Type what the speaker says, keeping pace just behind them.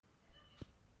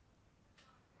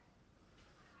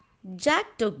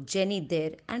Jack took Jenny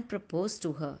there and proposed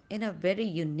to her in a very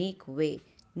unique way,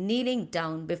 kneeling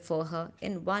down before her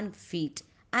in one feet.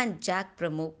 And Jack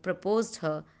proposed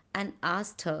her and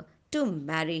asked her to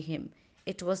marry him.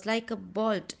 It was like a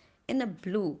bolt in a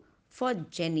blue for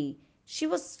Jenny. She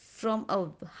was from a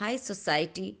high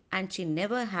society and she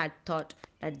never had thought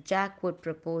that Jack would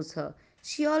propose her.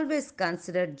 She always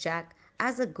considered Jack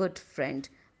as a good friend,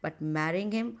 but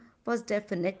marrying him was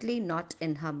definitely not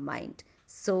in her mind.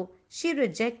 So she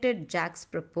rejected Jack's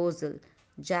proposal.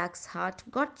 Jack's heart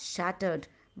got shattered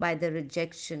by the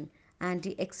rejection, and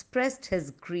he expressed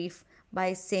his grief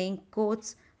by saying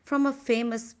quotes from a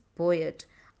famous poet.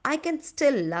 I can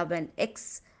still love an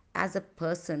ex as a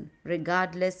person,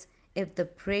 regardless if the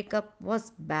breakup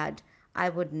was bad. I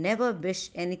would never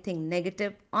wish anything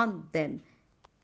negative on them.